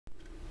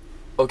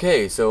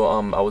Okay, so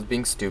I was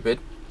being stupid.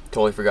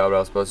 Totally forgot what I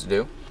was supposed to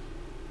do.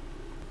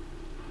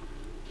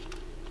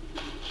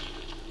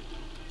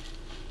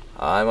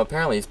 I'm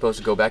apparently supposed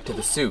to go back to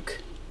the souk.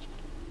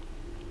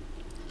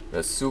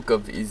 The souk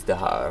of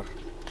Izdahar.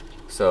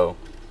 So,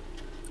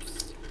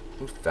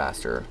 move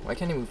faster. Why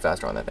can't he move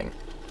faster on that thing?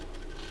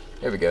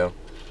 There we go.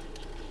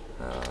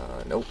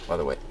 Nope,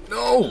 other way.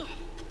 No!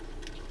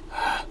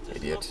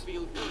 Idiot.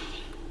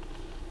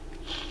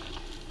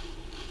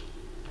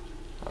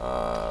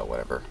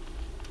 Whatever.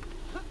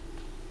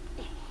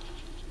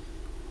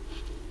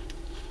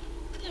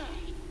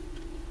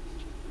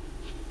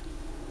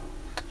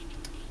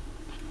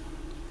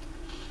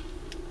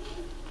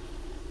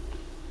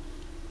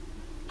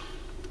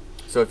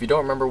 So if you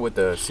don't remember what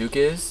the souk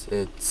is,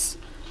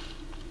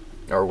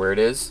 or where it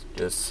is,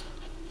 just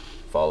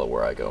follow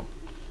where I go.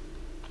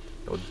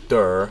 Oh,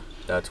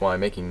 that's why I'm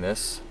making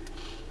this.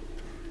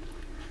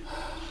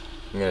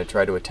 I'm gonna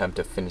try to attempt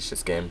to finish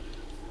this game.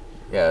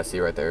 Yeah, see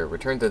right there.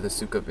 Return to the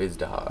souk of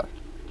Izdahar.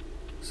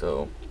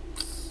 So,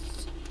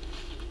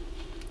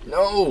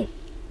 no.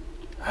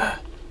 My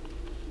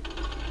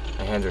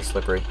hands are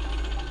slippery.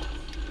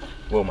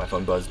 Whoa, my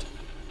phone buzzed.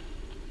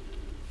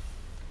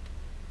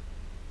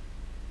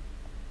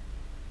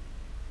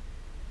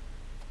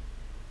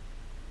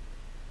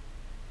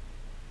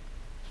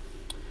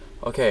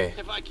 Okay.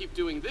 If I keep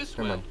doing this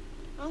well,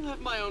 I'll have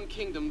my own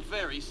kingdom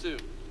very soon.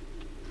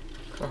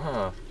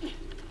 No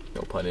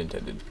pun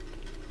intended.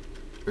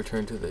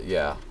 Return to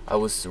the I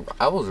was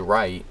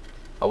right.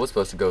 I was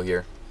supposed to go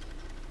here.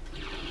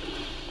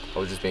 I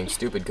was just being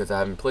stupid because I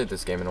haven't played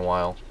this game in a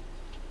while.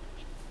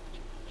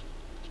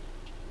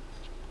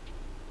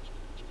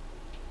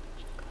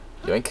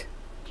 Yoink.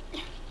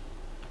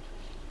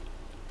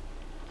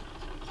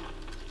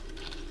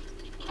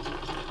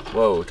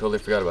 Whoa, totally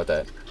forgot about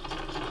that.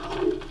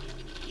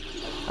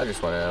 I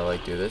just want to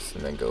like do this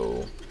and then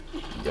go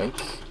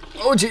yoink.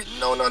 Oh gee,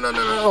 no.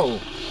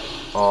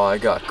 Oh, I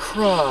got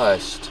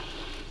crushed.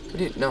 What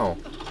do you, no.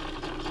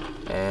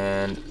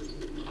 And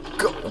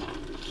go.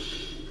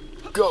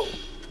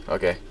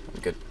 Okay,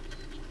 I'm good.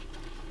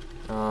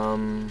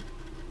 Am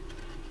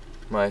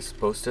I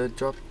supposed to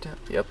drop down?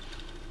 Yep.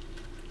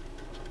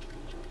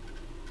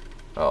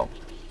 Oh,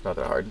 not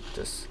that hard.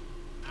 Just.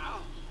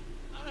 Ow.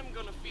 I'm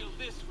gonna feel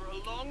this for a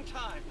long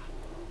time.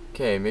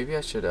 Okay, maybe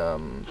I should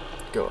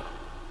go.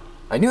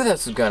 I knew that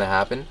was gonna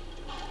happen.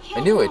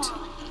 I knew it.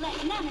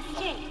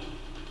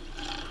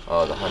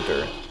 Oh, the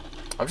hunter.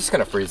 I'm just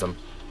gonna freeze him.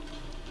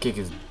 Kick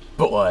his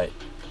butt.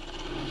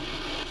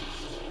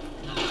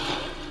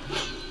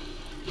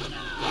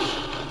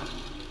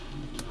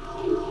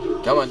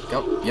 Come on,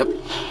 come. Yep.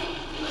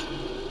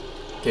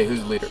 Okay, who's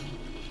the leader?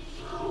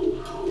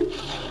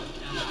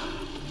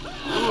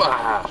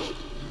 Ah.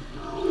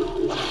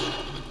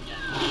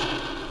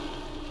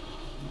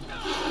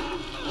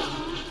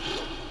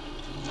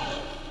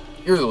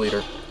 You're the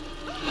leader.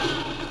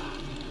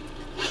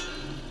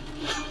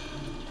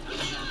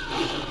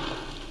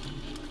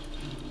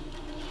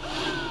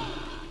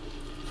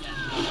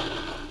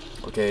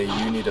 Okay,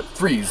 you need to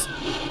freeze.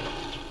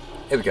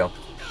 Here we go.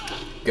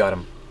 Got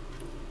him.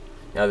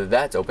 Now that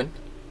that's open,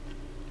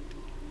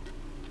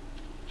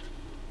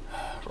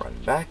 run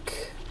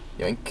back.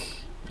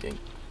 Yoink. Yoink.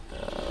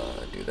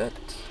 Do that.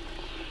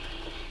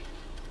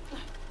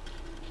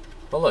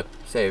 Oh look,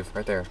 save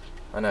right there.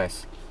 Oh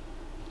nice.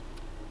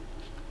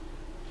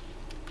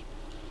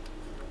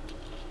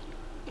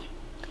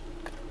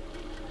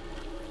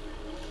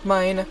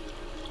 Mine.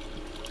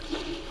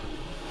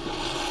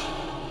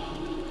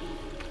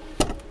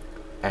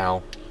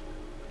 Ow.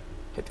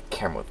 Hit the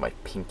camera with my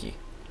pinky.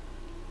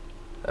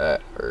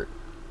 That hurt.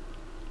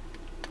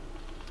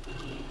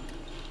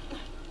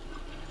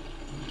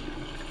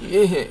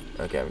 Yeah.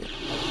 Okay, I'm good.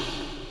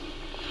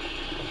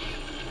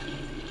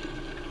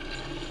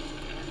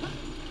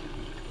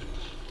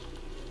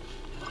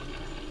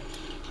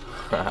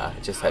 I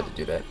just had to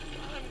do that.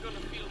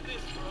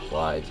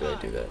 Why did I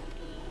do that?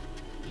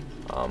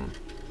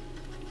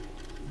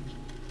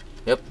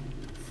 Yep.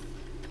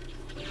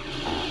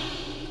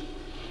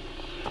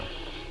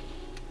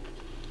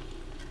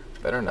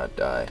 Better not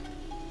die.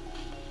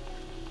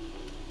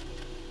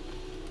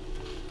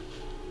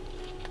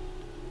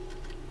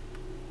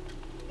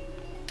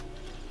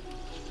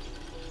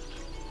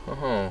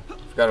 Oh,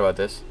 forgot about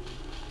this.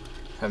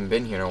 Haven't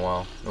been here in a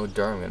while. Oh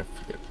darn, I'm gonna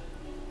forget.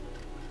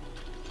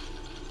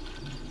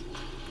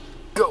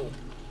 Go!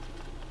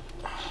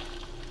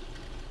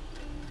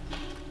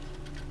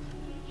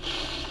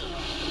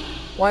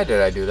 Why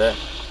did I do that?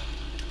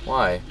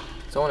 Why?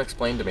 Someone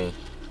explain to me.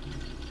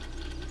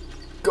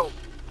 Go!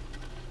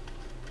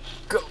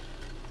 Go!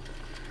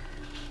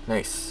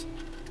 Nice.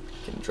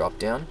 Can drop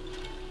down.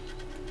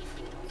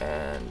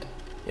 And,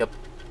 yep.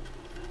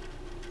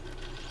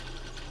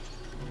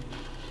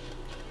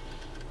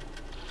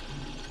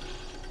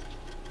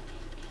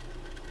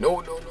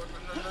 No.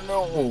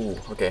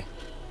 Okay.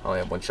 I only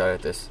have one shot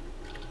at this.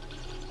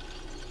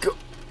 Go!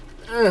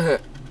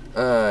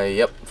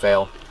 Yep,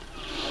 fail.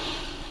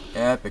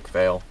 Epic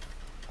fail.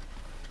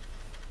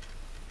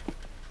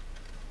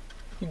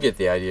 You get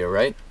the idea,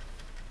 right?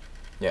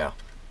 Yeah.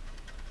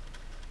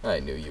 I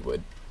knew you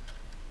would.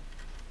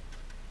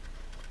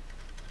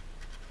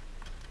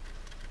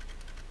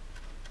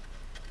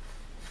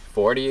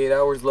 "48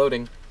 hours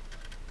loading."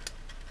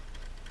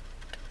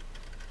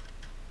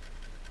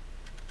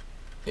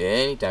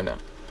 Anytime now.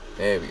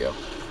 There we go.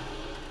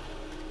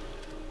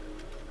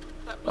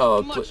 That was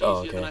Oh, much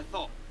easier than okay. I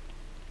thought.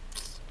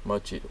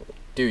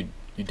 Dude,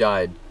 you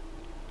died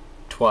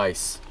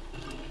twice.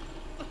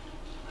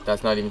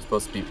 That's not even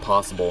supposed to be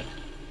possible.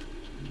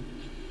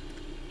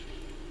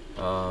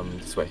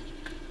 This way.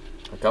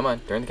 Oh, come on,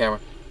 turn the camera.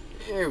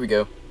 Here we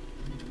go.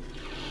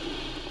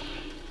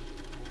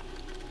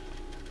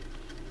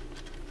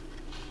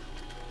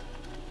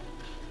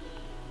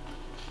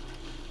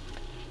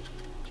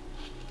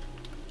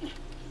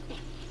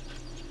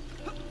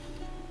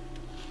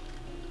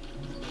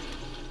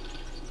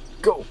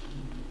 Go!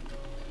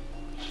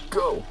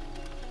 Go!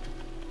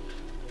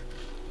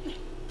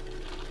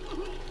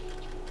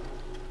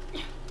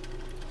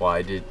 Why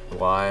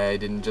I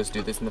didn't just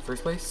do this in the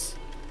first place?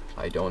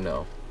 I don't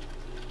know.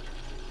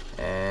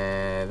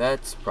 And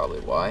that's probably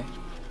why.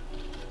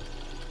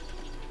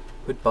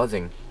 Quit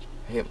buzzing.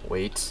 Hey,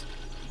 wait.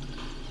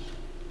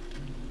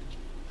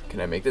 Can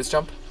I make this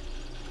jump?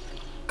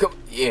 Come,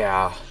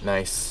 yeah,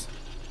 nice.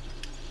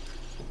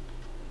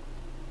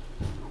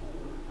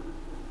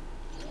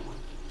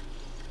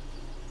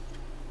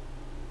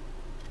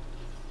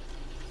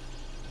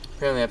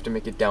 Apparently I have to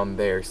make it down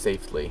there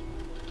safely.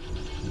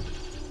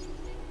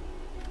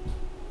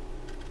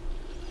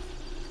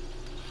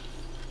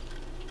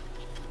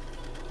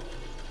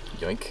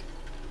 Yoink.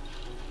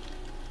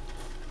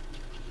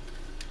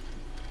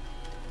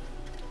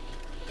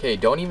 Okay,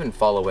 don't even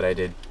follow what I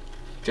did.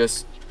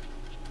 Just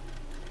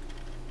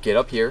get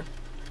up here,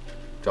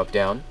 drop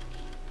down,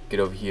 get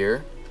over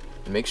here,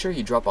 and make sure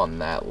you drop on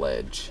that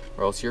ledge,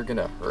 or else you're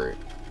gonna hurt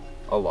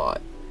a lot.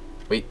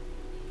 Wait,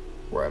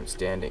 where I'm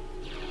standing.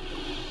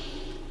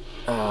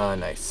 Ah,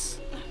 nice.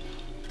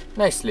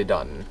 Nicely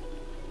done.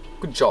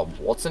 Good job,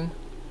 Watson.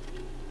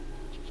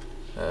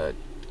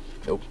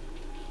 Nope.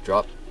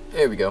 Drop.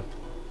 There we go.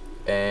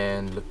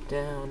 And look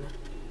down.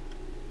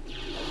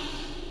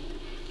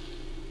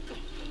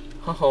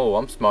 Oh,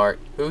 I'm smart.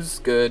 Who's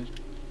good?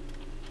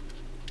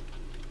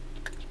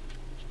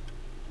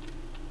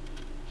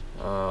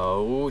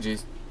 Oh,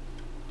 jeez.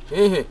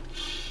 I'm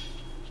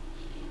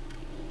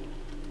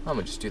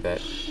gonna just do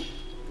that.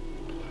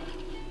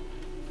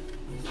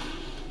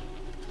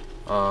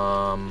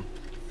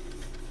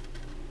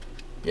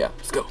 Yeah,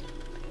 let's go.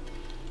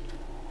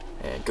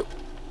 And go.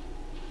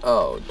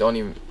 Oh, don't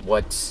even.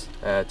 What?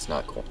 That's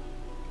not cool.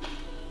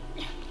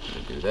 I'm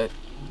gonna do that.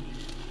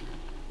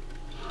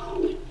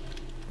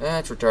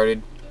 That's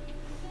retarded.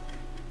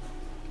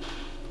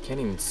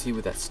 Can't even see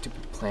with that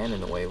stupid plan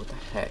in the way. What the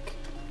heck?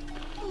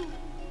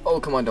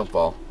 Oh, come on, don't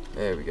fall.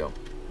 There we go.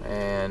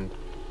 And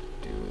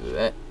do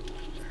that.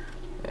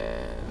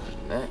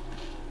 And that.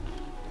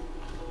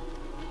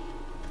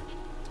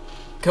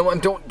 Come on,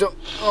 don't.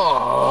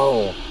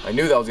 Oh, I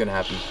knew that was gonna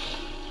happen.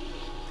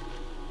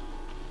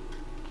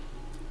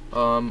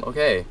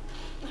 Okay.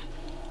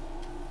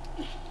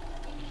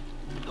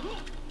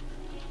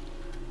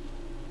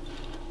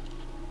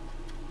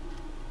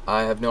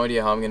 I have no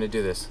idea how I'm gonna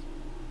do this.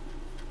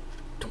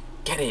 Don't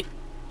get it.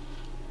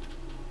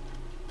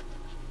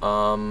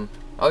 I'll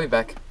be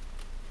back.